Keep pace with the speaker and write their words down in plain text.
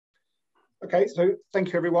Okay, so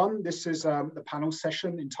thank you everyone. This is the panel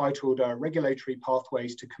session entitled Regulatory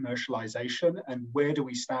Pathways to Commercialization and Where Do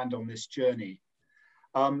We Stand on This Journey?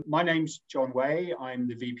 My name's John Way. I'm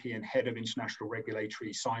the VP and Head of International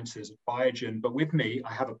Regulatory Sciences at Biogen, but with me,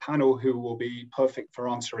 I have a panel who will be perfect for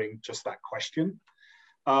answering just that question.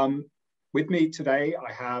 With me today,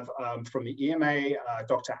 I have from the EMA,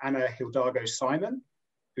 Dr. Anna Hidalgo-Simon,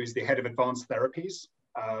 who's the Head of Advanced Therapies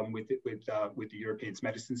with the European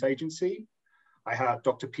Medicines Agency. I have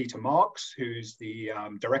Dr. Peter Marks, who's the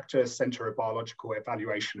Director, Center of Biological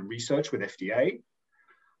Evaluation and Research with FDA.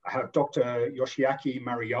 I have Dr. Yoshiaki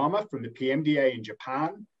Maruyama from the PMDA in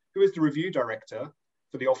Japan, who is the Review Director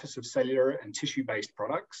for the Office of Cellular and Tissue-Based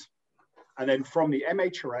Products. And then from the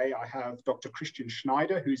MHRA, I have Dr. Christian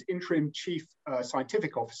Schneider, who's Interim Chief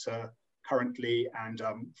Scientific Officer currently and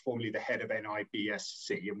formerly the Head of NIBSC.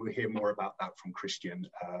 And we'll hear more about that from Christian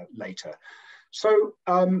later. So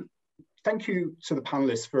thank you to the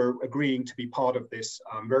panelists for agreeing to be part of this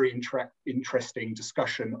very interesting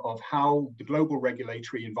discussion of how the global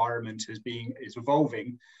regulatory environment is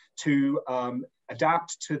evolving to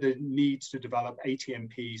adapt to the needs to develop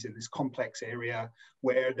ATMPs in this complex area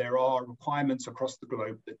where there are requirements across the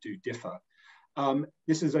globe that do differ.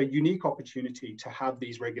 This is a unique opportunity to have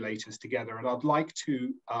these regulators together, and I'd like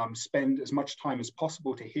to spend as much time as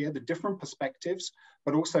possible to hear the different perspectives,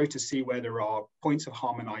 but also to see where there are points of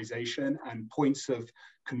harmonization and points of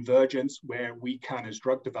convergence where we can, as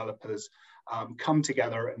drug developers, come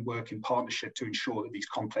together and work in partnership to ensure that these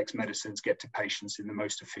complex medicines get to patients in the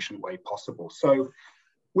most efficient way possible. So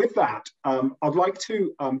with that, I'd like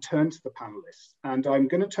to turn to the panelists, and I'm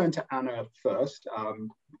going to turn to Anna first,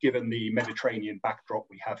 given the Mediterranean backdrop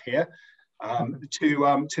we have here,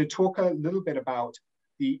 to talk a little bit about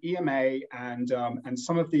the EMA and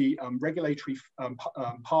some of the regulatory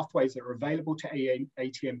pathways that are available to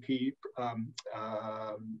ATMP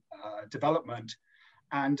development,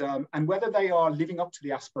 and whether they are living up to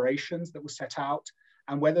the aspirations that were set out,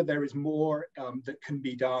 and whether there is more that can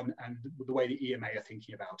be done, and the way the EMA are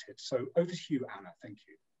thinking about it. So over to you, Anna. Thank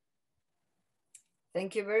you.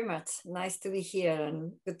 Thank you very much. Nice to be here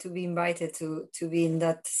and good to be invited to be in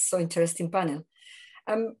that so interesting panel.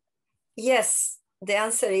 Yes, the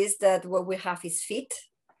answer is that what we have is fit,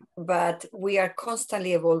 but we are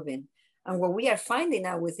constantly evolving. And what we are finding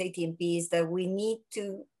out with ATMP is that we need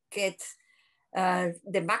to get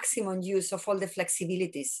the maximum use of all the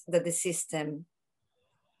flexibilities that the system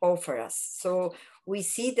offer us. So we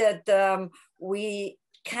see that we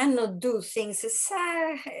cannot do things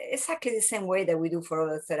exactly the same way that we do for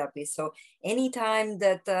other therapies. So anytime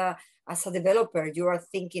that as a developer, you are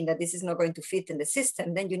thinking that this is not going to fit in the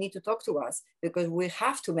system, then you need to talk to us because we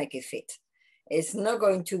have to make it fit. It's not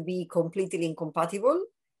going to be completely incompatible,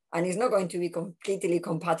 and it's not going to be completely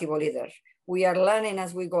compatible either. We are learning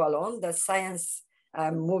as we go along that science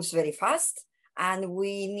moves very fast, and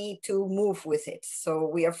we need to move with it. So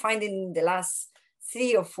we are finding in the last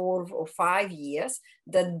 3 or 4 or 5 years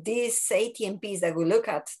that these ATMPs that we looked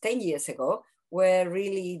at 10 years ago were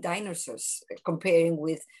really dinosaurs comparing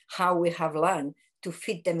with how we have learned to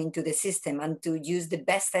fit them into the system and to use the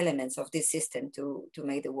best elements of this system to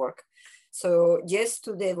make it work. So yes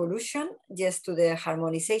to the evolution, yes to the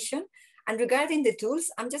harmonization. And regarding the tools,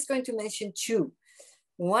 I'm just going to mention 2.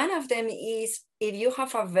 One of them is if you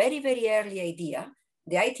have a very, very early idea,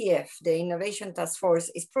 the ITF, the Innovation Task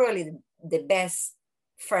Force, is probably the best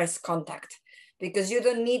first contact because you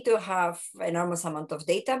don't need to have enormous amount of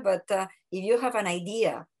data, but if you have an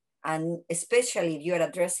idea, and especially if you're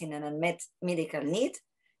addressing an unmet medical need,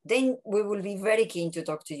 then we will be very keen to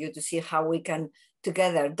talk to you to see how we can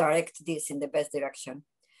together direct this in the best direction.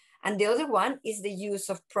 And the other one is the use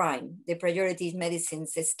of PRIME, the Priority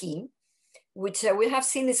Medicines Scheme, which we have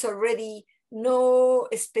seen is already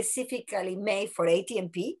not specifically made for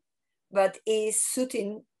ATMP, but is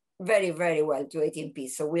suiting very, very well to ATMP.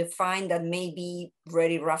 So we find that maybe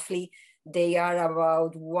very roughly, they are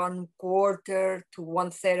about 1/4 to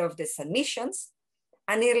 1/3 of the submissions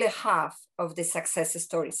and nearly half of the success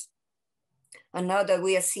stories. And now that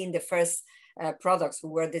we are seeing the first products who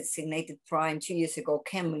were designated PRIME 2 years ago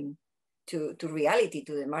coming to reality,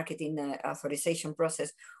 to the marketing authorization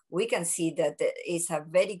process, we can see that it's a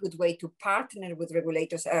very good way to partner with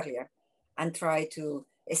regulators earlier and try to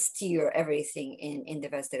steer everything in the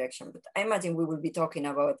best direction. But I imagine we will be talking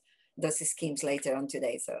about those schemes later on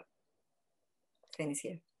today. So finish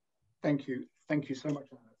here. Thank you. Thank you so much,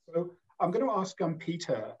 Anna. So I'm going to ask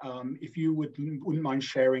Peter if you wouldn't mind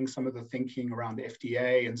sharing some of the thinking around the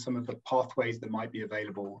FDA and some of the pathways that might be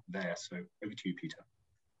available there. So over to you, Peter.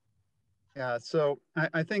 Yeah, so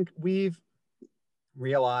I think we've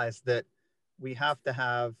realized that we have to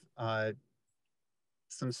have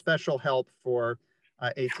some special help for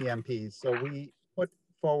ATMPs. So we put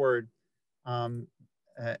forward an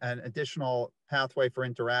additional pathway for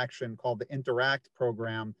interaction called the Interact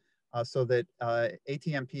program, so that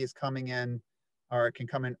ATMPs coming in or can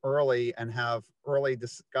come in early and have early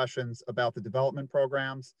discussions about the development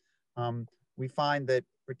programs. We find that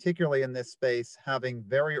particularly in this space, having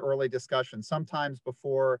very early discussions, sometimes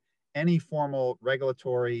before any formal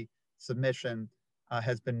regulatory submission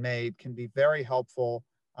has been made, can be very helpful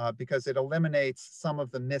because it eliminates some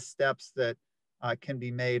of the missteps that can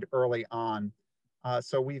be made early on.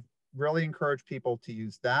 So we've really encouraged people to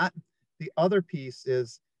use that. The other piece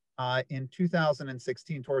is in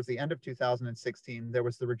 2016, towards the end of 2016, there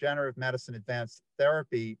was the Regenerative Medicine Advanced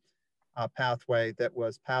Therapy pathway that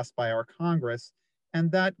was passed by our Congress,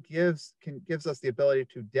 and that gives us the ability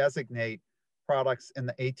to designate products in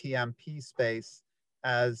the ATMP space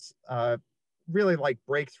as really like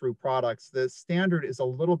breakthrough products. The standard is a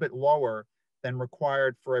little bit lower than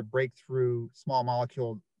required for a breakthrough small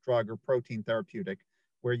molecule drug or protein therapeutic,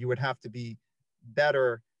 where you would have to be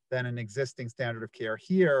better than an existing standard of care.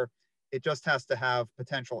 Here, it just has to have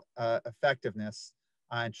potential effectiveness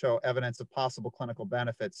and show evidence of possible clinical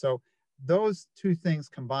benefit. So those two things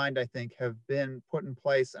combined, I think, have been put in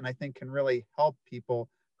place and I think can really help people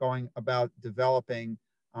going about developing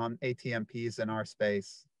ATMPs in our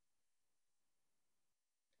space.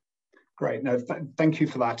 Great. No, thank you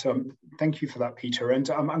for that. Thank you for that, Peter. And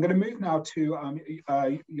I'm going to move now to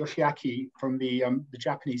Yoshiaki from the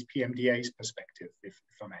Japanese PMDA's perspective, if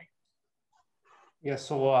I may. Yeah.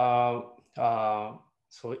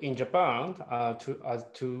 So in Japan, of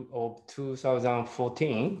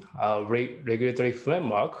 2014, regulatory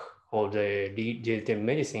framework for the regenerative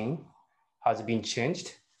medicine has been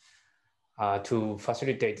changed to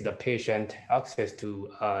facilitate the patient access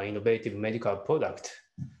to innovative medical product.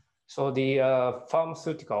 So the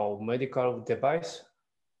Pharmaceutical Medical Device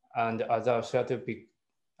and Other Therapeutic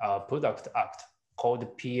Product Act,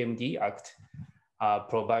 called PMD Act,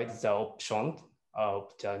 provides the option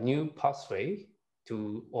of the new pathway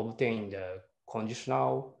to obtain the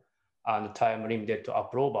conditional and time-limited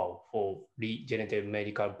approval for regenerative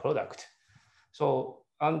medical product. So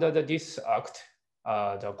under this act,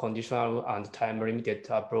 the conditional and time-limited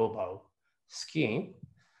approval scheme,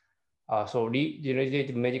 so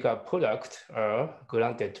regenerative medical products are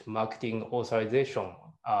granted marketing authorization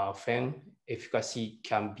when efficacy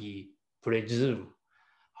can be presumed.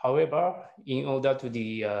 However, in order to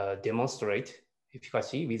demonstrate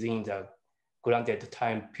efficacy within the granted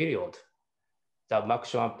time period, the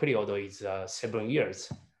maximum period is 7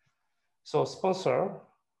 years. So sponsors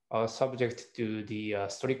are subject to the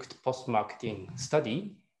strict post-marketing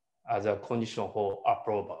study as a condition for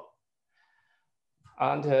approval.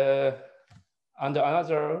 And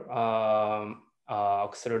another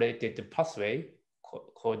accelerated pathway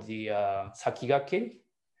called the Sakigake,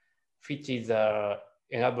 which is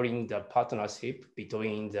enabling the partnership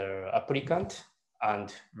between the applicant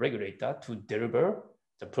and regulator to deliver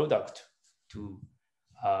the product to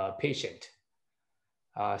patient.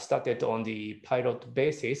 Started on the pilot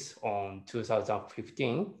basis on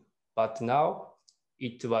 2015, but now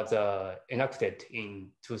it was enacted in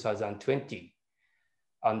 2020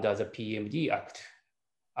 under the PMD Act,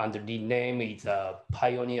 and the name is a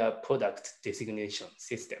Pioneer Product Designation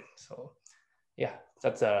System. So yeah,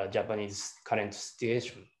 that's a Japanese current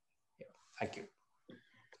situation. Yeah, thank you.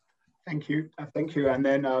 Thank you, thank you. And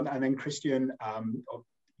then Christian, I'd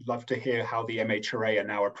love to hear how the MHRA are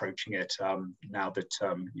now approaching it, now that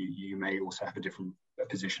you may also have a different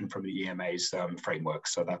position from the EMA's framework.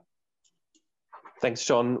 So that. Thanks,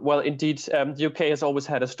 John. Well, indeed, the UK has always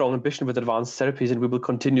had a strong ambition with advanced therapies, and we will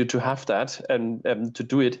continue to have that and to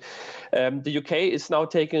do it. The UK is now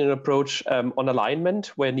taking an approach on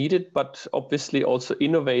alignment where needed, but obviously also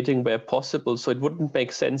innovating where possible. So it wouldn't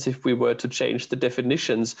make sense if we were to change the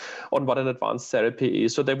definitions on what an advanced therapy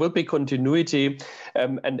is. So there will be continuity,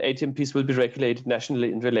 and ATMPs will be regulated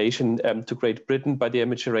nationally in relation to Great Britain by the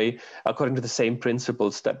MHRA according to the same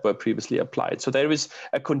principles that were previously applied. So there is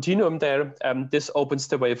a continuum there. This opens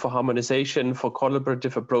the way for harmonization, for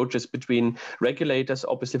collaborative approaches between regulators,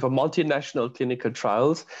 obviously for multinational clinical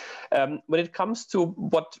trials. When it comes to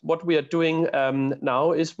what we are doing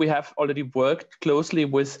now is we have already worked closely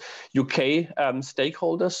with UK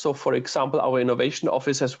stakeholders. So for example, our innovation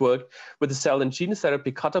office has worked with the cell and gene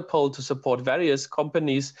therapy catapult to support various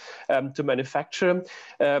companies to manufacture.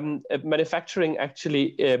 Manufacturing actually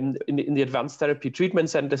in the advanced therapy treatment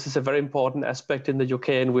centers is a very important aspect in the UK,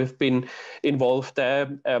 and we've been involved involved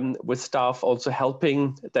there with staff also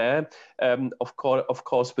helping there, of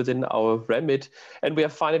course, within our remit. And we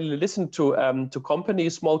have finally listened to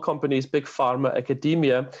companies, small companies, big pharma,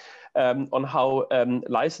 academia, on how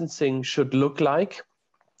licensing should look like.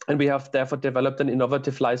 And we have therefore developed an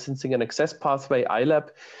innovative licensing and access pathway, ILAP.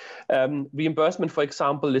 Reimbursement, for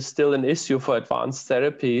example, is still an issue for advanced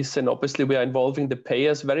therapies. And obviously we are involving the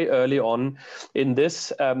payers very early on in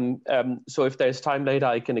this. So if there's time later,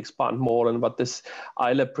 I can expand more on what this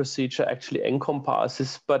ILAP procedure actually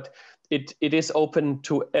encompasses. But it is open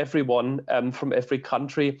to everyone from every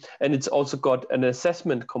country, and it's also got an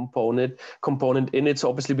assessment component in it. So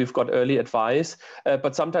obviously we've got early advice,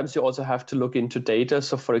 but sometimes you also have to look into data.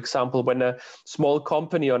 So for example, when a small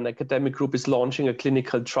company or an academic group is launching a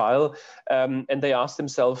clinical trial, and they ask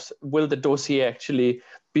themselves, will the dossier actually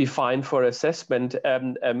be fine for assessment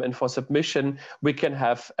and for submission, we can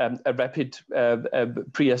have a rapid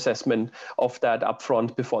pre-assessment of that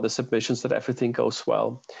upfront before the submission so that everything goes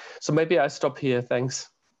well. So maybe I stop here, thanks.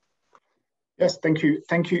 Yes, thank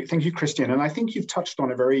you, Christian. And I think you've touched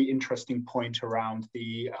on a very interesting point around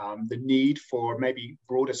the need for maybe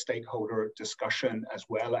broader stakeholder discussion as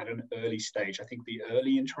well at an early stage. I think the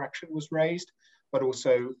early interaction was raised, but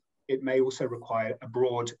also it may also require a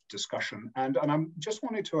broad discussion. And I just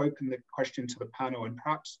wanted to open the question to the panel and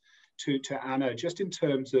perhaps to Anna, just in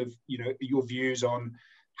terms of your views on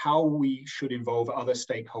how we should involve other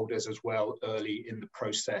stakeholders as well early in the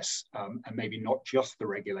process, and maybe not just the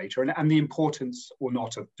regulator, and the importance or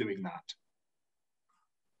not of doing that.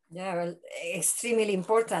 Yeah, well, extremely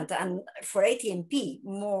important. And for ATMP,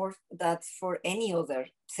 more than for any other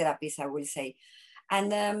therapies, I will say. And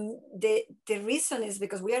the reason is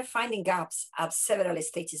because we are finding gaps at several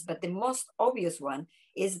stages, but the most obvious one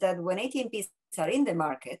is that when ATMPs are in the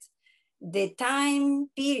market, the time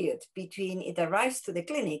period between it arrives to the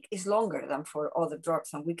clinic is longer than for other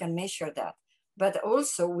drugs, and we can measure that. But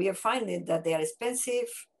also we are finding that they are expensive,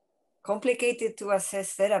 complicated to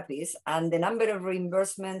assess therapies, and the number of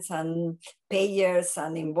reimbursements and payers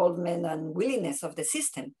and involvement and willingness of the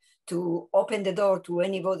system to open the door to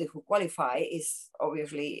anybody who qualify is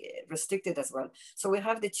obviously restricted as well. So we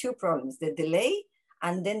have the two problems, the delay,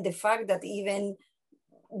 and then the fact that even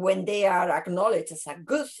when they are acknowledged as a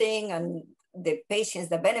good thing and the patients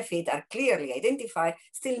that benefit are clearly identified,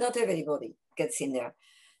 still not everybody gets in there.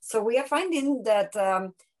 So we are finding that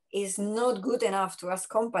it's not good enough to ask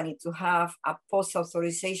company to have a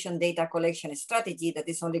post-authorization data collection strategy that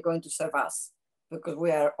is only going to serve us, because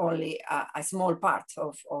we are only a small part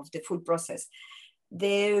of the full process.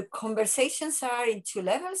 The conversations are in two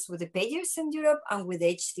levels, with the payers in Europe and with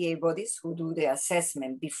HTA bodies who do the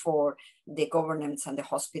assessment before the governments and the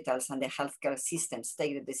hospitals and the healthcare systems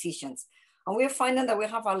take the decisions. And we're finding that we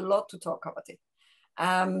have a lot to talk about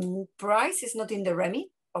it. Price is not in the remit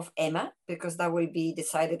of EMA, because that will be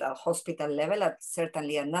decided at hospital level,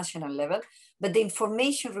 certainly at national level, but the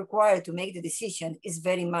information required to make the decision is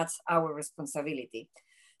very much our responsibility.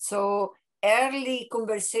 So early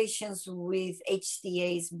conversations with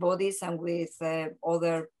HTA's bodies and with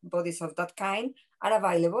other bodies of that kind are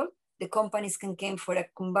available. The companies can come for a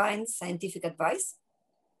combined scientific advice.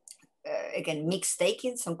 Again, mixed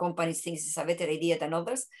taking. Some companies think it's a better idea than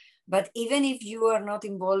others. But even if you are not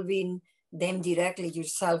involving them directly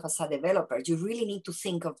yourself as a developer, you really need to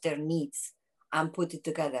think of their needs and put it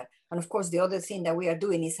together. And of course, the other thing that we are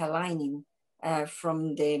doing is aligning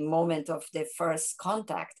from the moment of the first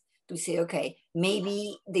contact to say, okay,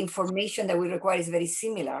 maybe the information that we require is very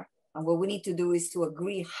similar. And what we need to do is to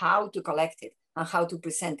agree how to collect it and how to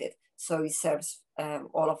present it, so it serves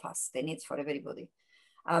all of us, the needs for everybody.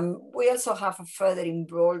 We also have a further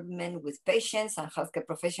involvement with patients and healthcare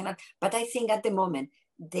professionals, but I think at the moment,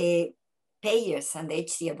 the payers and the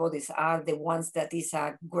HTA bodies are the ones that is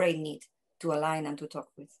a great need to align and to talk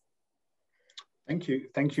with. Thank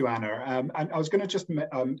you, Anna. And I was going to just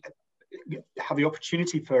have the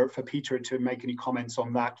opportunity for Peter to make any comments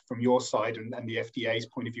on that from your side and the FDA's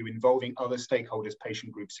point of view, involving other stakeholders,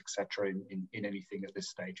 patient groups, etc., in anything at this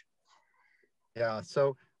stage. Yeah,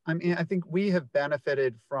 so I mean, I think we have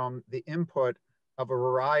benefited from the input of a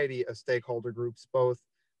variety of stakeholder groups, both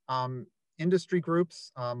industry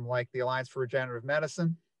groups like the Alliance for Regenerative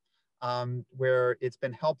Medicine, where it's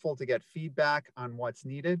been helpful to get feedback on what's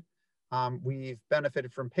needed. We've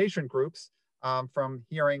benefited from patient groups, from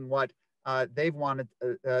hearing what they've wanted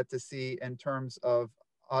to see in terms of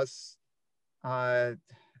us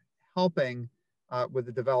helping with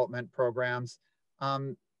the development programs.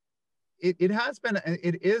 It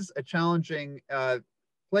is a challenging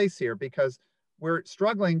place here, because we're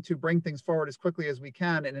struggling to bring things forward as quickly as we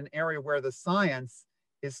can in an area where the science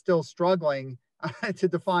is still struggling to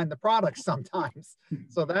define the product sometimes.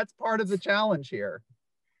 So that's part of the challenge here.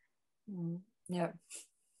 Yeah.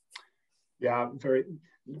 Yeah, very,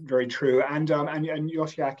 very true. And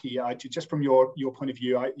Yoshiaki, just from your point of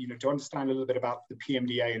view, to understand a little bit about the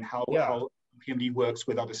PMDA and how PMD works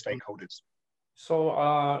with other stakeholders.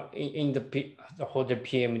 So in the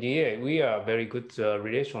PMDA, we are very good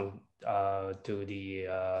relation to the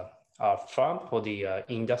firm for the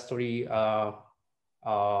industry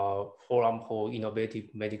forum for innovative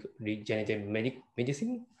regenerative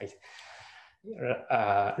medicine,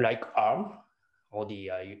 like ARM or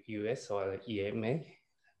the US or EMA.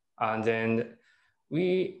 And then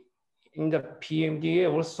we, in the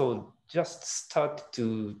PMDA, also just start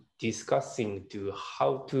to discussing to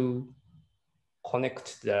how to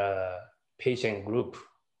connect the patient group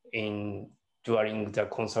during the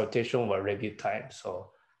consultation or review time.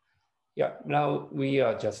 So yeah, now we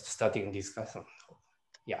are just starting discussion.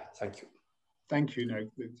 Yeah, thank you. Thank you. No,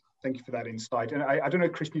 thank you for that insight. And I don't know,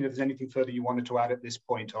 Christine, if there's anything further you wanted to add at this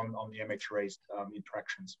point on the MHRA's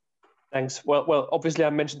interactions. Thanks. Well, obviously I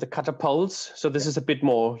mentioned the catapults, so this is a bit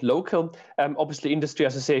more local. Obviously industry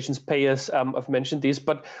associations, payers, I've mentioned these,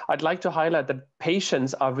 but I'd like to highlight that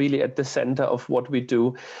patients are really at the center of what we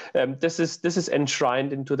do. This is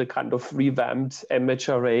enshrined into the kind of revamped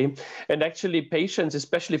MHRA, and actually patients,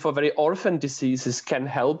 especially for very orphan diseases, can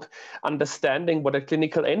help understanding what a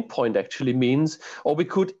clinical endpoint actually means, or we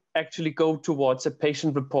could actually go towards a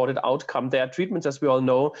patient-reported outcome. There are treatments, as we all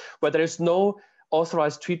know, where there is no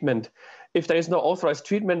authorized treatment. If there is no authorized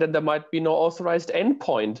treatment, then there might be no authorized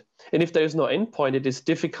endpoint. And if there is no endpoint, it is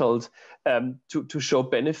difficult to show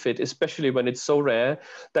benefit, especially when it's so rare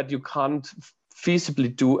that you can't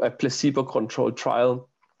feasibly do a placebo-controlled trial.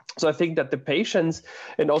 So I think that the patients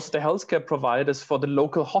and also the healthcare providers for the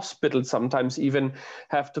local hospital sometimes even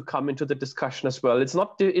have to come into the discussion as well. It's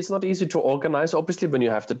not easy to organize, obviously, when you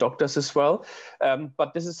have the doctors as well.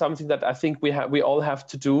 But this is something that I think we all have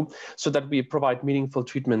to do so that we provide meaningful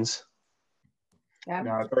treatments. Yeah.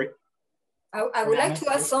 No, I would like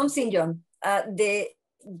to add something, John. The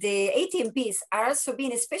ATMPs are also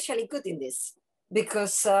being especially good in this,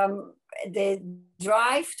 because the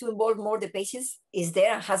drive to involve more the patients is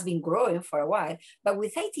there and has been growing for a while. But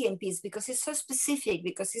with ATMPs, because it's so specific,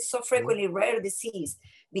 because it's so frequently rare disease,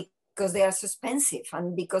 because they are so expensive,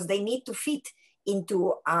 and because they need to fit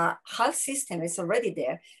into a health system that's already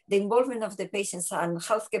there, the involvement of the patients and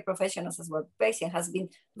healthcare professionals as well, patient, has been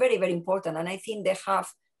very, very important. And I think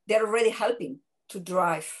they're already helping to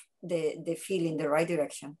drive the field in the right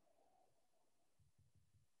direction.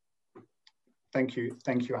 Thank you,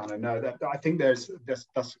 Anna. No, I think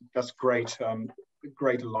that's great,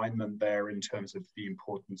 great alignment there in terms of the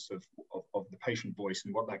importance of the patient voice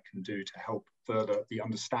and what that can do to help further the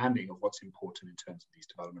understanding of what's important in terms of these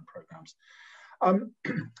development programs.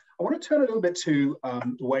 I want to turn a little bit to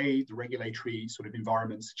the way the regulatory sort of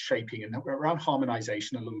environment's shaping and around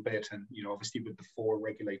harmonization a little bit. And, obviously with the 4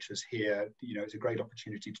 regulators here, it's a great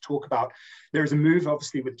opportunity to talk about. There is a move,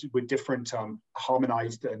 obviously, with different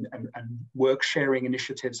harmonized and work sharing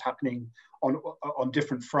initiatives happening on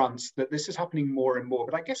different fronts, that this is happening more and more.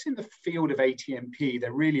 But I guess in the field of ATMP,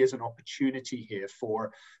 there really is an opportunity here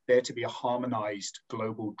for there to be a harmonized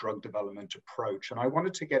global drug development approach. And I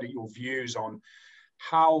wanted to get your views on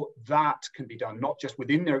how that can be done, not just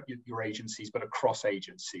within your agencies, but across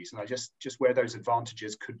agencies, and just where those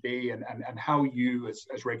advantages could be, and how you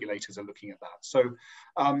as regulators are looking at that. So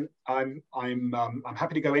I'm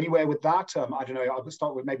happy to go anywhere with that. I don't know. I'll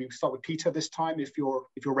start with Peter this time, if you're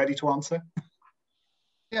ready to answer.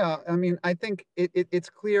 Yeah, I mean, I think it's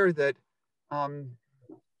clear that I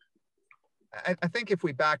think if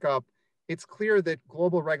we back up, it's clear that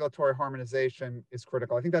global regulatory harmonization is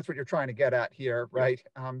critical. I think that's what you're trying to get at here, right?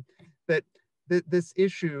 That this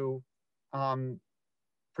issue,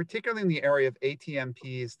 particularly in the area of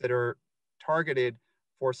ATMPs that are targeted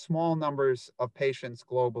for small numbers of patients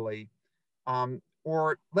globally,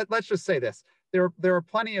 or let's just say this, there are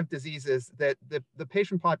plenty of diseases that the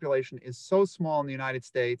patient population is so small in the United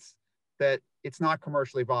States that it's not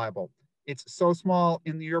commercially viable. It's so small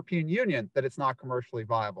in the European Union that it's not commercially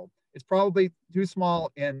viable. It's probably too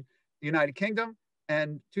small in the United Kingdom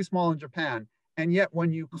and too small in Japan. And yet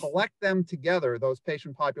when you collect them together, those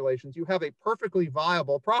patient populations, you have a perfectly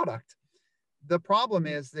viable product. The problem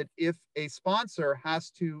is that if a sponsor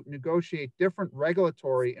has to negotiate different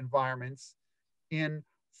regulatory environments in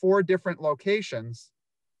 4 different locations,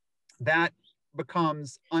 that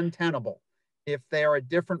becomes untenable. If there are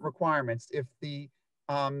different requirements, if the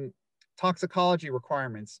toxicology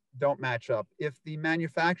requirements don't match up, if the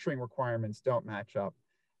manufacturing requirements don't match up.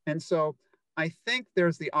 And so I think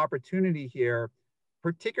there's the opportunity here,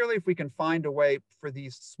 particularly if we can find a way for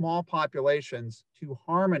these small populations to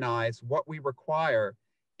harmonize what we require.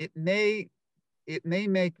 It may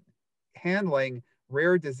make handling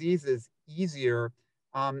rare diseases easier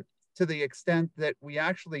to the extent that we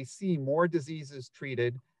actually see more diseases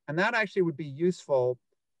treated. And that actually would be useful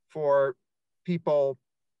for people,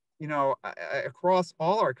 you know, across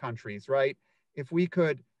all our countries, right? If we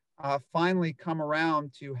could finally come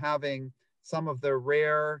around to having some of the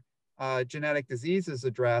rare genetic diseases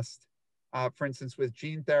addressed, for instance, with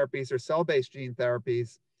gene therapies or cell-based gene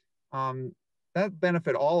therapies, that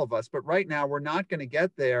benefit all of us. But right now, we're not going to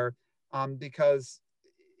get there because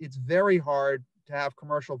it's very hard to have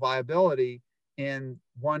commercial viability in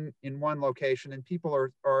one location, and people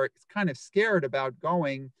are kind of scared about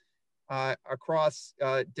going across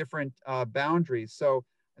different boundaries. So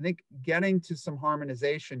I think getting to some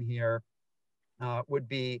harmonization here would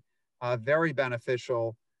be very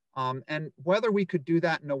beneficial. And whether we could do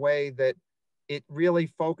that in a way that it really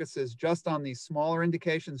focuses just on these smaller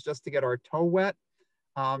indications just to get our toe wet,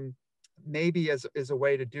 maybe is a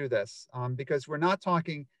way to do this, because we're not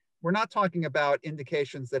talking about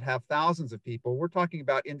indications that have thousands of people. We're talking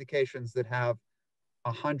about indications that have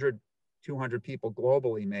 100, 200 people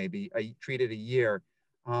globally, maybe treated a year.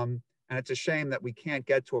 And it's a shame that we can't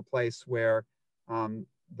get to a place where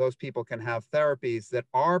those people can have therapies that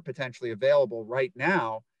are potentially available right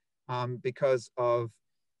now because of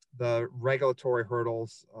the regulatory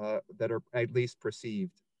hurdles that are at least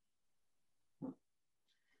perceived.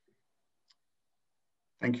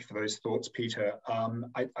 Thank you for those thoughts, Peter.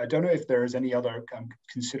 I don't know if there is any other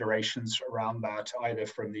considerations around that, either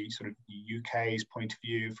from the sort of the UK's point of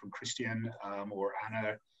view, from Christian or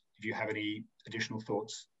Anna, if you have any additional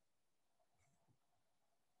thoughts.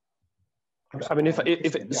 I mean,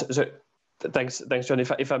 so, thanks, John.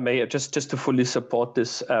 If I may, just to fully support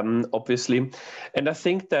this, obviously, and I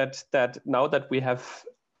think that now that we have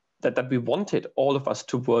that we wanted all of us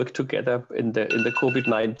to work together in the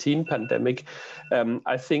COVID-19 pandemic,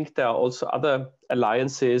 I think there are also other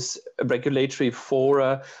alliances, regulatory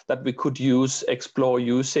fora that we could explore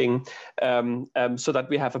using, so that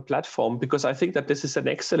we have a platform. Because I think that this is an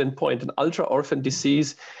excellent point. An ultra-orphan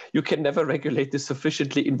disease, you can never regulate this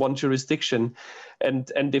sufficiently in one jurisdiction,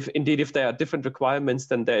 and if there are different requirements,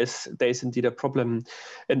 then there is indeed a problem.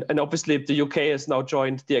 And obviously the UK has now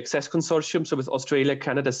joined the Access Consortium, so with Australia,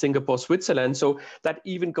 Canada, Singapore, Switzerland. So that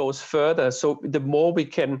even goes further. So the more we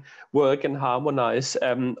can work and harmonize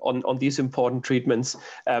on these important treatments,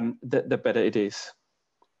 the better it is.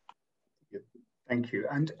 Thank you.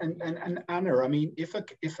 And Anna, I mean, if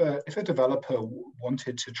a developer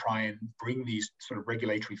wanted to try and bring these sort of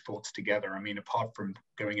regulatory thoughts together, I mean, apart from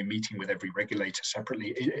going and meeting with every regulator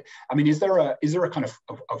separately, I mean, is there a kind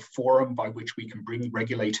of a forum by which we can bring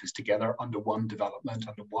regulators together under one development,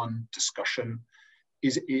 under one discussion?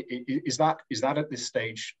 Is that at this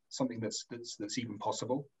stage something that's even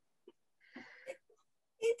possible?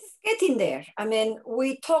 It's getting there. I mean,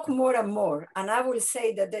 we talk more and more, and I will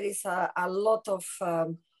say that there is a lot of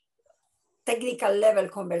technical level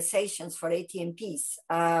conversations for ATMPs.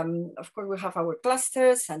 Of course, we have our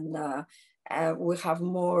clusters, and we have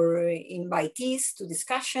more invitees to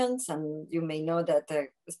discussions. And you may know that,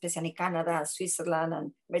 especially in Canada, Switzerland,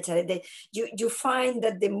 and MHRA, you find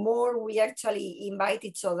that the more we actually invite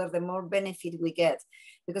each other, the more benefit we get.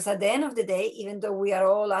 Because at the end of the day, even though we are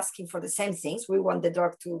all asking for the same things, we want the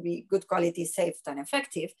drug to be good quality, safe, and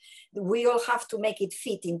effective, we all have to make it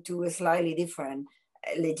fit into a slightly different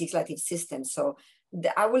legislative system. So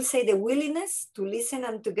I will say the willingness to listen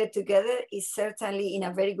and to get together is certainly in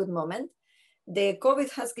a very good moment. The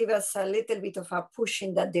COVID has given us a little bit of a push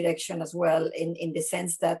in that direction as well, in the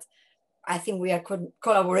sense that I think we are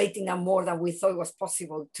collaborating now more than we thought was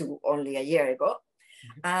possible to only a year ago.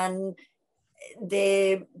 Mm-hmm. And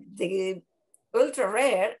the ultra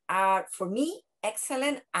rare are, for me,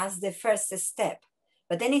 excellent as the first step.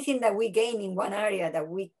 But anything that we gain in one area that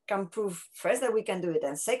we can prove, first, that we can do it,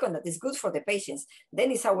 and second, that is good for the patients,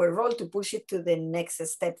 then it's our role to push it to the next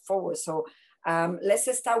step forward. So let's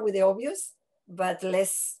start with the obvious, but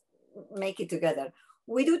let's make it together.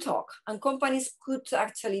 We do talk, and companies could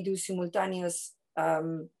actually do simultaneous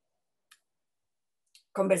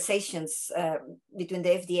conversations between the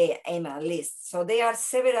FDA, EMA list. So there are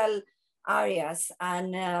several areas,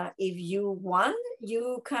 and if you want,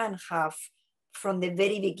 you can have from the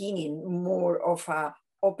very beginning more of an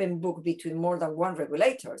open book between more than one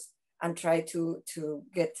regulators, and try to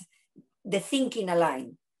get the thinking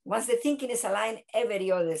aligned. Once the thinking is aligned,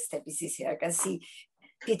 every other step is easier. I can see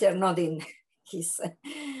Peter nodding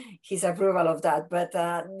his approval of that. But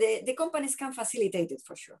the companies can facilitate it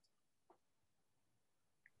for sure.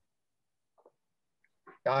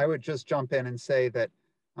 I would just jump in and say that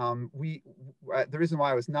the reason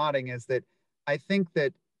why I was nodding is that I think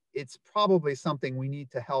that it's probably something we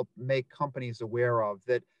need to help make companies aware of,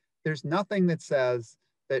 that there's nothing that says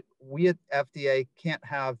that we at FDA can't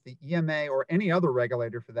have the EMA or any other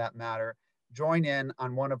regulator for that matter join in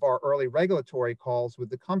on one of our early regulatory calls with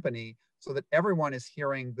the company so that everyone is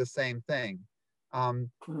hearing the same thing.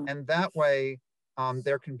 And that way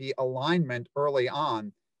there can be alignment early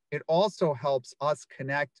on. It also helps us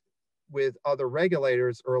connect with other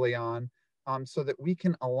regulators early on so that we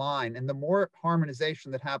can align. And the more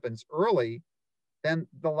harmonization that happens early, then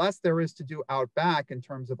the less there is to do out back in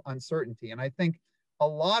terms of uncertainty. And I think a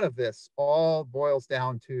lot of this all boils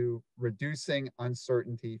down to reducing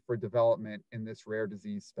uncertainty for development in this rare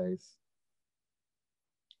disease space.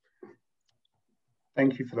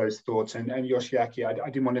 Thank you for those thoughts. And Yoshiaki, I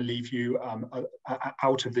didn't want to leave you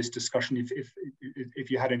out of this discussion. If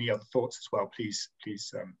you had any other thoughts as well, please.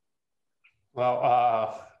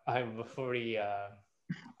 Well, I'm fully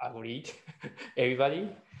agreed,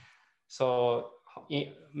 everybody. So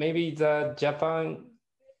maybe the Japan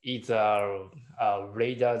is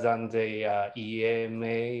later than the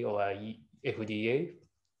EMA or FDA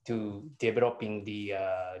to developing the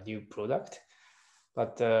new product.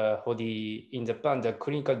 But in Japan, the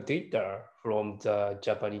clinical data from the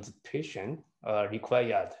Japanese patient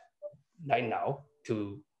required right now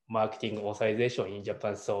to marketing authorization in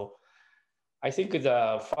Japan. So I think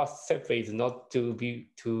the first step is not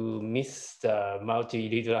to miss the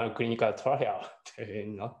multi-regional clinical trial.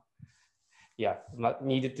 Yeah,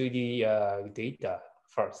 needed to the data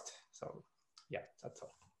first. So yeah, that's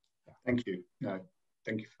all. Yeah. Thank you. No,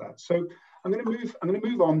 thank you for that. So I'm going to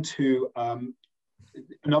move on to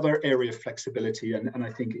another area of flexibility, and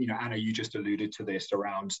I think, Anna, you just alluded to this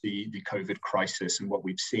around the COVID crisis and what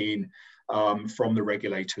we've seen from the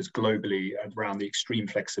regulators globally around the extreme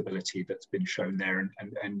flexibility that's been shown there,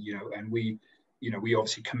 and we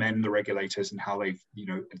obviously commend the regulators and how they've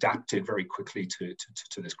adapted very quickly to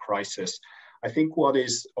this crisis. I think what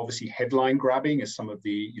is obviously headline grabbing is some of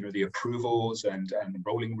the the approvals and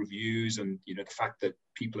rolling reviews, and the fact that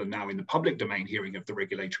people are now in the public domain hearing of the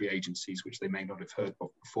regulatory agencies, which they may not have heard of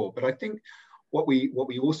before. But I think what we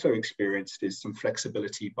also experienced is some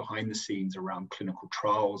flexibility behind the scenes around clinical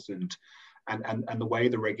trials and the way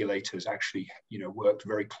the regulators actually worked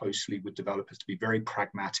very closely with developers to be very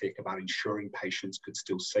pragmatic about ensuring patients could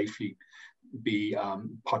still safely be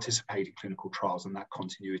participate in clinical trials, and that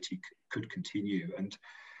continuity could continue. And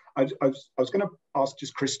I was going to ask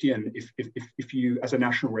just Christian, if you, as a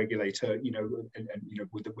national regulator,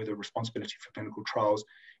 with a responsibility for clinical trials,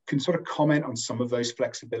 can sort of comment on some of those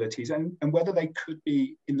flexibilities and whether they could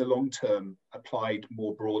be in the long term applied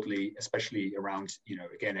more broadly, especially around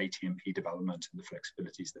again ATMP development and the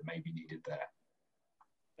flexibilities that may be needed there.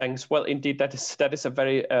 Thanks. Well, indeed, that is a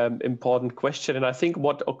very important question, and I think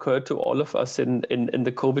what occurred to all of us in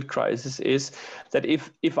the COVID crisis is that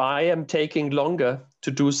if I am taking longer to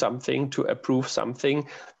do something, to approve something,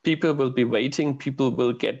 people will be waiting, people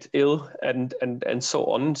will get ill, and so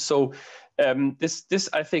on. So this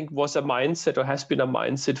I think was a mindset, or has been a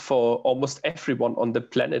mindset for almost everyone on the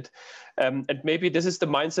planet. And maybe this is the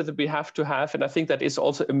mindset that we have to have. And I think that is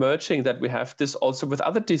also emerging, that we have this also with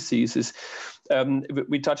other diseases.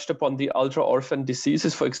 We touched upon the ultra-orphan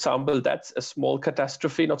diseases, for example. That's a small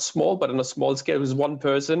catastrophe, not small, but on a small scale with one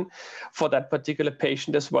person for that particular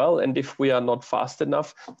patient as well. And if we are not fast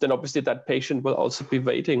enough, then obviously that patient will also be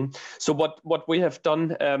waiting. So what we have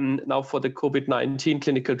done now for the COVID-19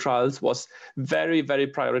 clinical trials was very, very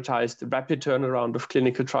prioritized rapid turnaround of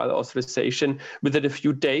clinical trial authorization within a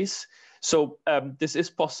few days. So this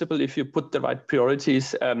is possible if you put the right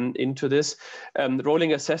priorities into this.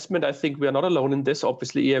 Rolling assessment, I think we are not alone in this.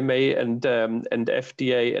 Obviously, EMA and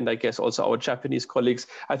FDA, and I guess also our Japanese colleagues.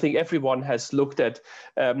 I think everyone has looked at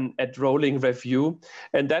rolling review,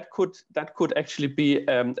 and that could actually be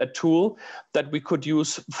a tool that we could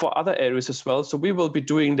use for other areas as well. So we will be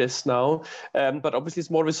doing this now, but obviously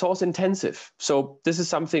it's more resource intensive. So this is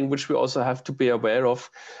something which we also have to be aware of.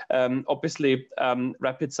 Obviously,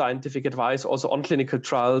 rapid scientific advice also on clinical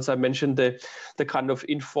trials. I mentioned the kind of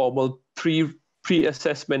informal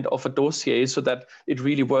pre-assessment of a dossier so that it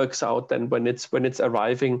really works out then when it's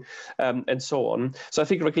arriving, and so on. So I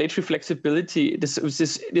think regulatory flexibility, this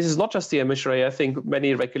is not just the MHRA. I think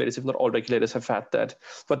many regulators, if not all regulators, have had that.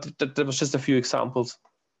 But that was just a few examples.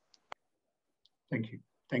 Thank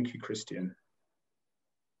you, Christian.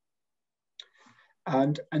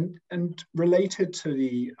 And related to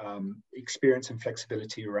the experience and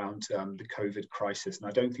flexibility around the COVID crisis, and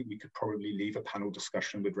I don't think we could probably leave a panel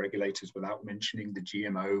discussion with regulators without mentioning the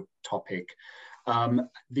GMO topic. So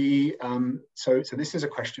this is a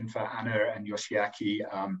question for Anna and Yoshiaki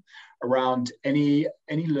around any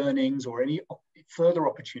learnings or any further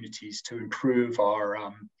opportunities to improve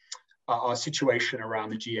our situation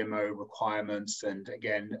around the GMO requirements, and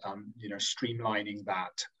again, streamlining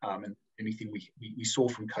that, and anything we saw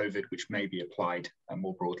from COVID which may be applied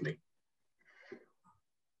more broadly.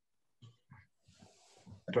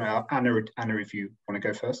 I don't know, Anna, if you want to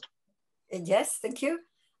go first. Yes, thank you.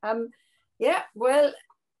 Yeah, well,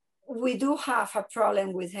 we do have a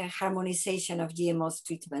problem with the harmonization of GMOs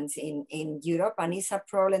treatments in Europe, and it's a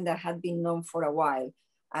problem that had been known for a while,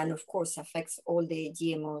 and of course affects all the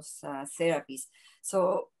GMOs therapies.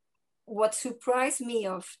 So what surprised me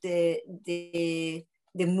of the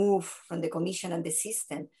move from the Commission and the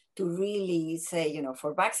system to really say,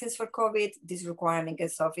 for vaccines for COVID, this requirement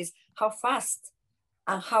gets off, is how fast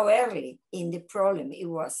and how early in the problem it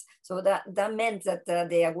was. So that meant that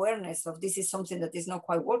the awareness of this is something that is not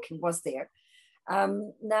quite working was there.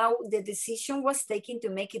 Now the decision was taken to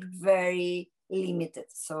make it very limited.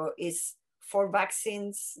 So it's for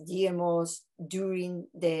vaccines, GMOs during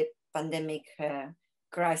the pandemic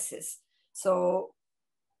crisis. So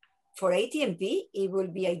for ATMP, it will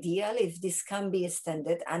be ideal if this can be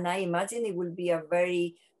extended. And I imagine it will be a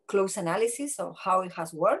very close analysis of how it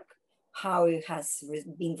has worked, how it has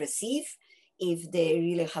been received, if there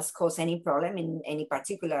really has caused any problem in any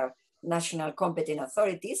particular national competent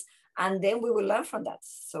authorities, and then we will learn from that.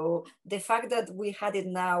 So the fact that we had it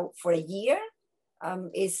now for a year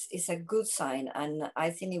is a good sign, and I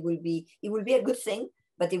think it will be a good thing,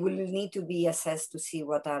 but it will need to be assessed to see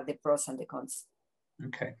what are the pros and the cons.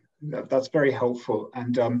 Okay, that's very helpful.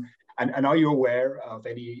 And are you aware of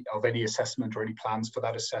any assessment or any plans for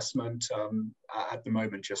that assessment at the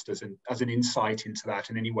moment, just as an insight into that,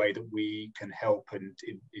 in any way that we can help and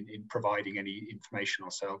in providing any information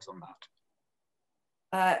ourselves on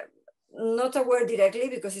that? Not aware directly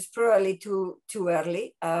because it's probably too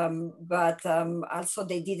early, but also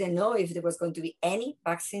they didn't know if there was going to be any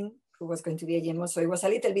vaccine who was going to be a GMO, so it was a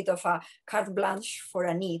little bit of a carte blanche for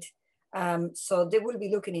a need. So they will be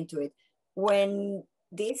looking into it. When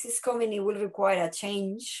this is coming, it will require a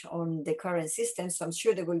change on the current system. So I'm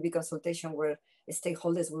sure there will be consultation where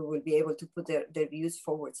stakeholders will be able to put their views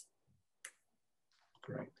forward.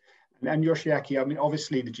 Great. And Yoshiaki, I mean,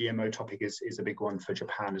 obviously the GMO topic is a big one for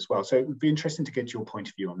Japan as well. So it would be interesting to get your point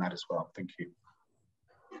of view on that as well. Thank you.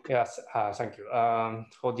 Yes, thank you.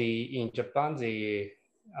 In Japan, the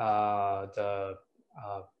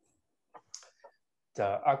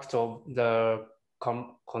act of the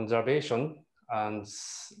conservation and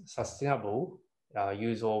sustainable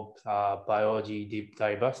use of biology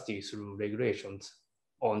diversity through regulations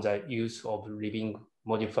on the use of living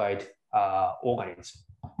modified organisms,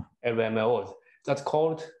 LMOs. That's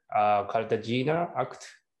called Cartagena Act,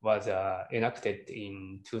 was enacted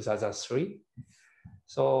in 2003.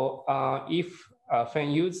 So if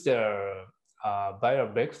when used the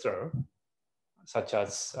viral vector, such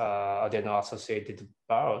as adeno-associated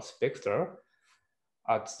virus vector,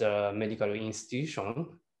 at the medical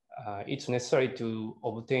institution, it's necessary to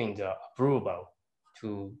obtain the approval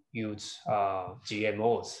to use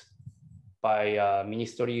GMOs by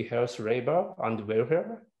Ministry of Health, Labor and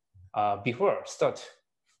Welfare before start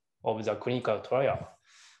of the clinical trial.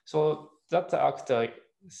 So that act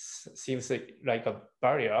seems like a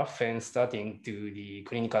barrier when starting to the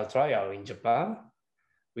clinical trial in Japan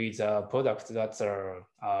with products that are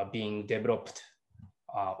being developed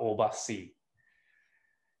overseas.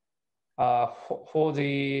 For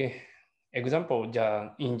the example,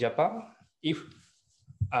 in Japan, if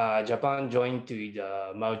Japan joined to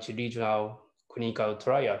the multi-regional clinical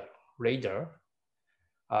trial later,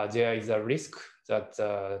 there is a risk that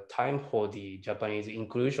time for the Japanese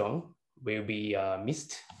inclusion will be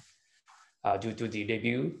missed due to the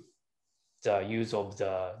review, the use of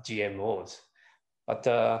the GMOs. But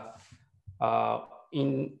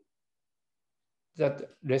in that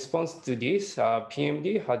response to this,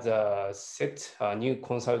 PMD has set a new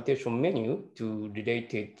consultation menu to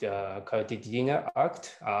related Cartagena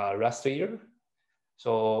Act last year.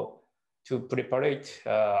 So to prepare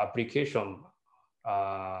application,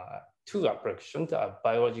 two applications, a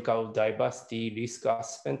biological diversity risk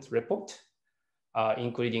assessment report,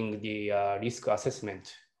 including the risk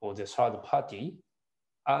assessment for the third party,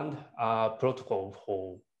 and a protocol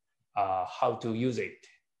for how to use it.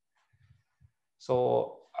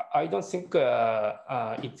 So I don't think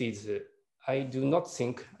I do not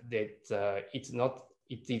think that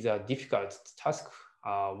it is a difficult task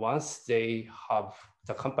once the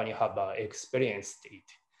company have experienced it.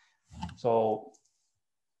 So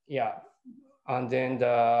yeah, and then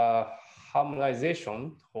the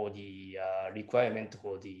harmonization for the requirement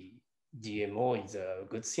for the GMO is a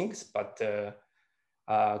good thing, but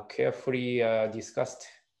carefully discussed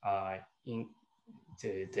in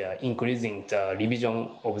the increasing the revision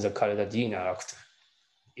of the Cartagena Act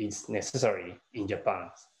is necessary in Japan.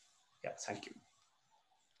 Yeah, thank you.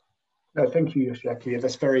 No, thank you, Yoshiaki.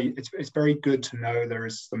 It's very good to know there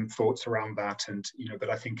is some thoughts around that, and but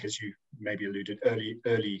I think, as you maybe alluded,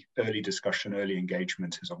 early discussion, early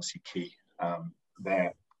engagement is obviously key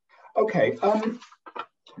there. Okay, I'm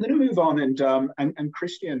going to move on, and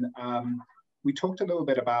Christian, we talked a little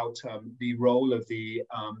bit about the role of the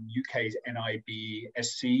UK's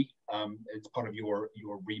NIBSC as part of your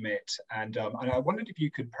remit, and I wondered if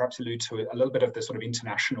you could perhaps allude to a little bit of the sort of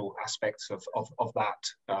international aspects of that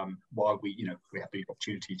while we have the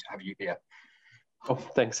opportunity to have you here. Oh,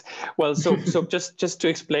 thanks. Well, so just to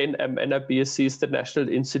explain, NIBSC is the National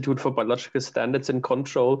Institute for Biological Standards and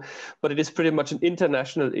Control, but it is pretty much an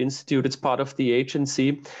international institute. It's part of the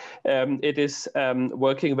agency. It is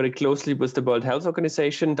working very closely with the World Health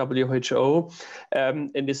Organization, WHO,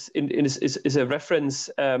 and is a reference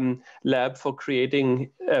lab for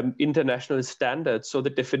creating international standards. So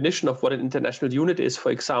the definition of what an international unit is,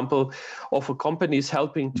 for example, or for companies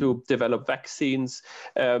helping to develop vaccines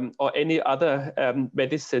or any other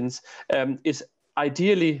medicines is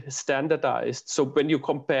ideally standardized. So when you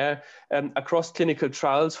compare across clinical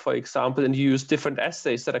trials, for example, and you use different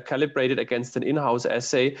assays that are calibrated against an in-house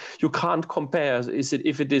assay, you can't compare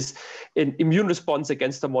if it is an immune response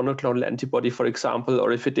against a monoclonal antibody, for example,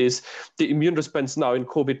 or if it is the immune response now in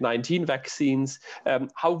COVID-19 vaccines.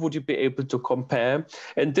 How would you be able to compare?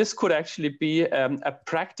 And this could actually be a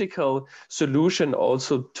practical solution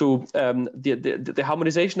also to the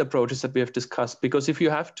harmonization approaches that we have discussed, because if you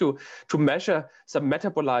have to measure some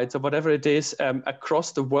metabolites or whatever it is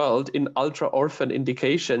across the world in ultra-orphan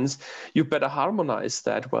indications, you better harmonize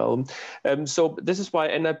that well. So this is why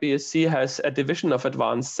NIBSC has a division of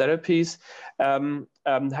advanced therapies,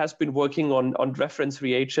 has been working on reference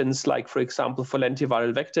reagents like, for example, for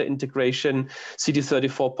lentiviral vector integration,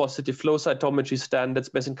 CD34 positive flow cytometry standards,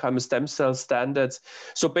 mesenchymal stem cell standards.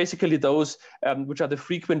 So basically those which are the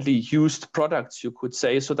frequently used products, you could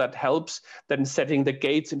say. So that helps then setting the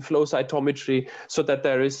gates in flow cytometry so that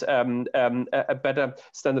there is a better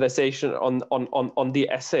standardization on the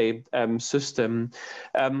assay system.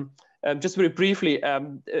 Just very briefly,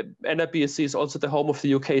 NIBSC is also the home of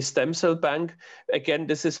the UK Stem Cell Bank. Again,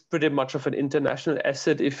 this is pretty much of an international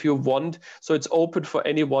asset if you want. So it's open for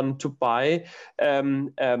anyone to buy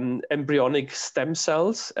embryonic stem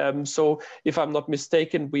cells. So if I'm not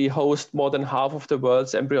mistaken, we host more than half of the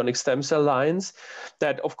world's embryonic stem cell lines.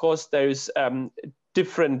 That, of course, there is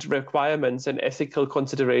different requirements and ethical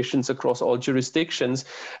considerations across all jurisdictions.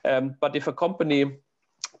 But if a company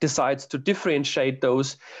decides to differentiate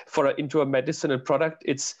those into a medicinal product,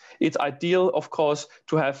 it's ideal, of course,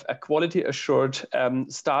 to have a quality assured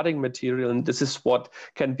starting material, and this is what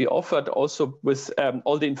can be offered also with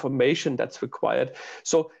all the information that's required.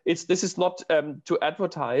 So this is not to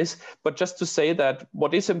advertise, but just to say that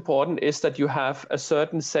what is important is that you have a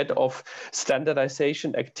certain set of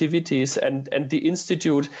standardization activities, and the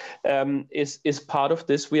institute is part of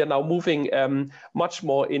this. We are now moving much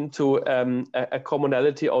more into a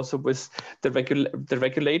commonality also with the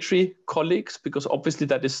regulatory colleagues, because obviously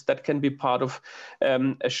that can be part of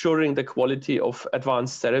assuring the quality of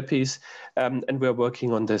advanced therapies, and we're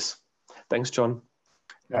working on this. Thanks, John.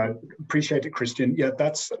 Appreciate it, Christian. Yeah,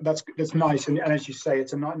 that's nice, and as you say,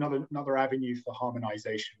 it's another avenue for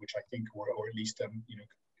harmonization, which I think, or at least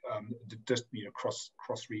just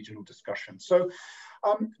cross-regional discussion. So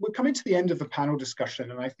we're coming to the end of the panel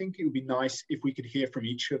discussion, and I think it would be nice if we could hear from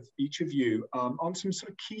each of you on some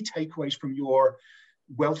sort of key takeaways from your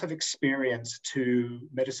wealth of experience to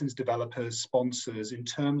medicines developers, sponsors, in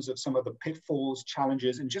terms of some of the pitfalls,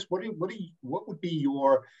 challenges, and just what would be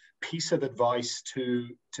your piece of advice to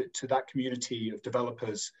that community of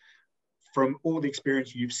developers from all the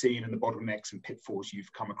experience you've seen and the bottlenecks and pitfalls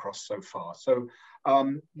you've come across so far. So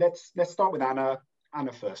let's start with Anna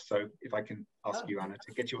first. So if I can ask you, Anna,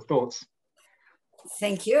 to get your thoughts.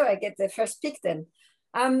 Thank you. I get the first pick then.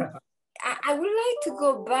 I would like to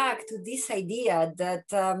go back to this idea that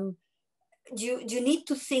you need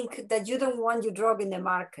to think that you don't want your drug in the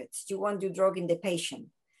market, you want your drug in the patient.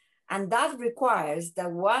 And that requires that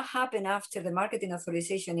what happened after the marketing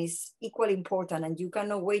authorization is equally important, and you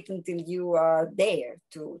cannot wait until you are there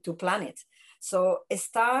to plan it. So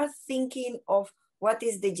start thinking of what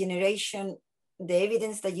is the generation, the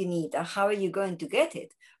evidence that you need, and how are you going to get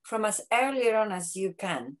it from as earlier on as you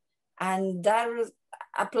can. And that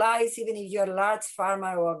applies even if you're a large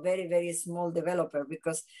pharma or a very, very small developer,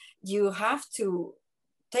 because you have to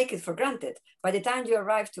take it for granted. By the time you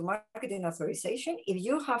arrive to marketing authorization, if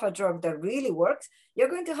you have a drug that really works, you're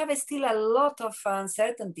going to have still a lot of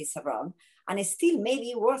uncertainties around, and it's still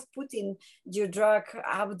maybe worth putting your drug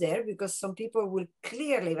out there because some people will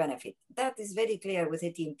clearly benefit. That is very clear with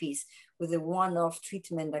ATMPs, with the one-off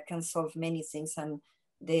treatment that can solve many things and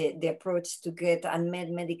the approach to get unmet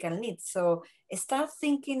medical needs. So start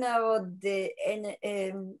thinking about the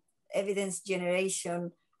evidence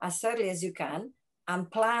generation as early as you can,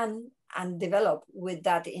 and plan and develop with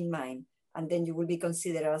that in mind. And then you will be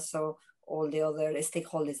considered also all the other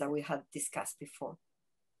stakeholders that we had discussed before.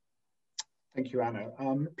 Thank you, Anna.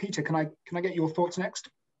 Peter, can I get your thoughts next?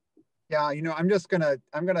 Yeah, I'm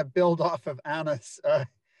gonna build off of Anna's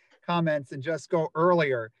comments and just go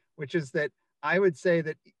earlier, which is that I would say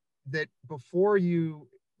that before you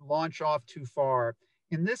launch off too far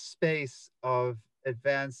in this space of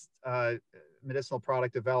advanced medicinal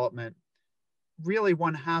product development, really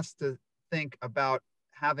one has to think about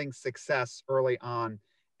having success early on.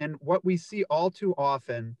 And what we see all too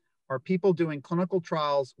often are people doing clinical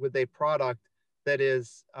trials with a product that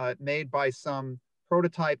is made by some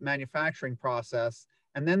prototype manufacturing process,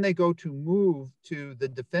 and then they go to move to the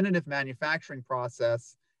definitive manufacturing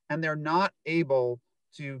process, and they're not able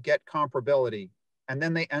to get comparability, and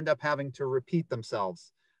then they end up having to repeat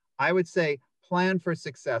themselves. I would say plan for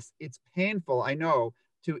success. It's painful, I know,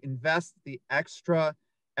 to invest the extra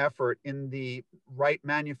effort in the right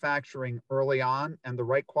manufacturing early on and the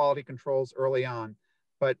right quality controls early on,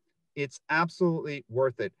 but it's absolutely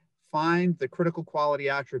worth it. Find the critical quality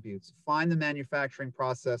attributes, find the manufacturing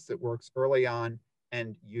process that works early on,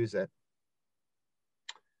 and use it.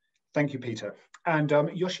 Thank you, Peter. And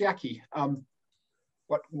Yoshiaki,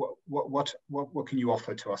 what can you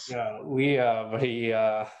offer to us? Yeah, we are very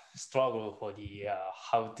struggle for the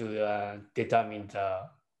how to determine the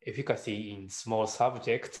efficacy in small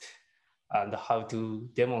subjects and how to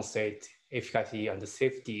demonstrate efficacy and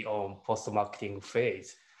safety on post-marketing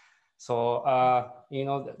phase. So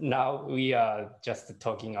now we are just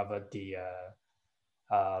talking about the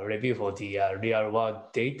review for the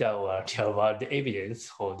real-world data or real-world evidence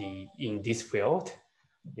for the in this field.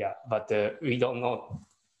 Yeah, but we don't know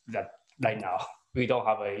that right now. We don't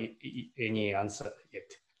have any answer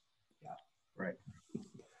yet. Yeah. Right.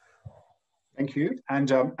 Thank you.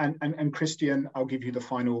 And Christian, I'll give you the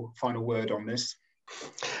final word on this.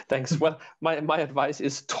 Thanks. Well, my advice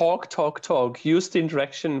is talk. Use the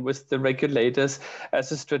interaction with the regulators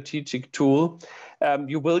as a strategic tool.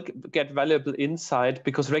 You will get valuable insight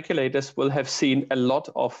because regulators will have seen a lot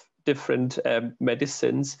of different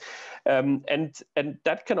medicines. And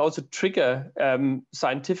that can also trigger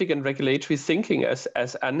scientific and regulatory thinking,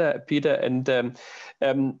 as Anna, Peter, and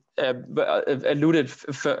alluded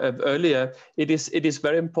earlier. It is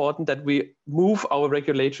very important that we move our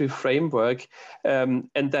regulatory framework and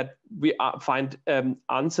that we find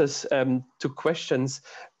answers to questions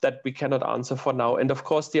that we cannot answer for now. And of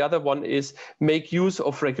course, the other one is make use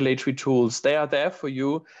of regulatory tools. They are there for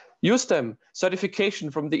you. Use them.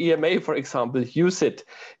 Certification from the EMA, for example, use it.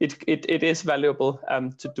 It is valuable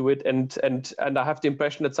to do it. And I have the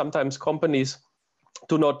impression that sometimes companies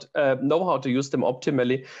do not know how to use them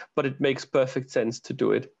optimally, but it makes perfect sense to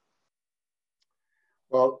do it.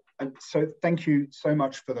 Well, and so thank you so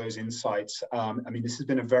much for those insights. I mean, this has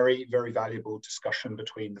been a very, very valuable discussion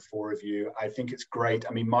between the four of you. I think it's great.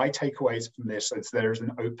 I mean, my takeaways from this is there's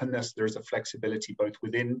an openness, there's a flexibility both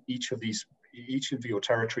within each of your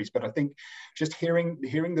territories. But I think just hearing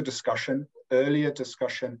the discussion, earlier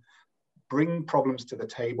discussion, bring problems to the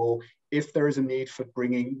table. If there is a need for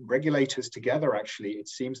bringing regulators together, actually, it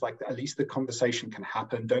seems like at least the conversation can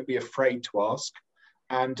happen. Don't be afraid to ask.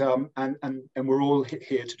 And we're all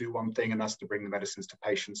here to do one thing, and that's to bring the medicines to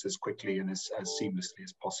patients as quickly and as seamlessly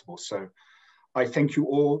as possible. So I thank you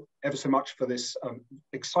all ever so much for this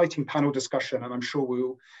exciting panel discussion, and I'm sure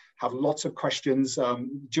we'll have lots of questions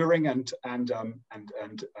during and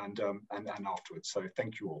afterwards. So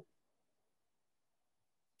thank you all.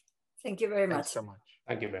 Thank you very much. Thanks so much.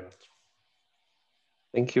 Thank you very much.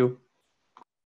 Thank you.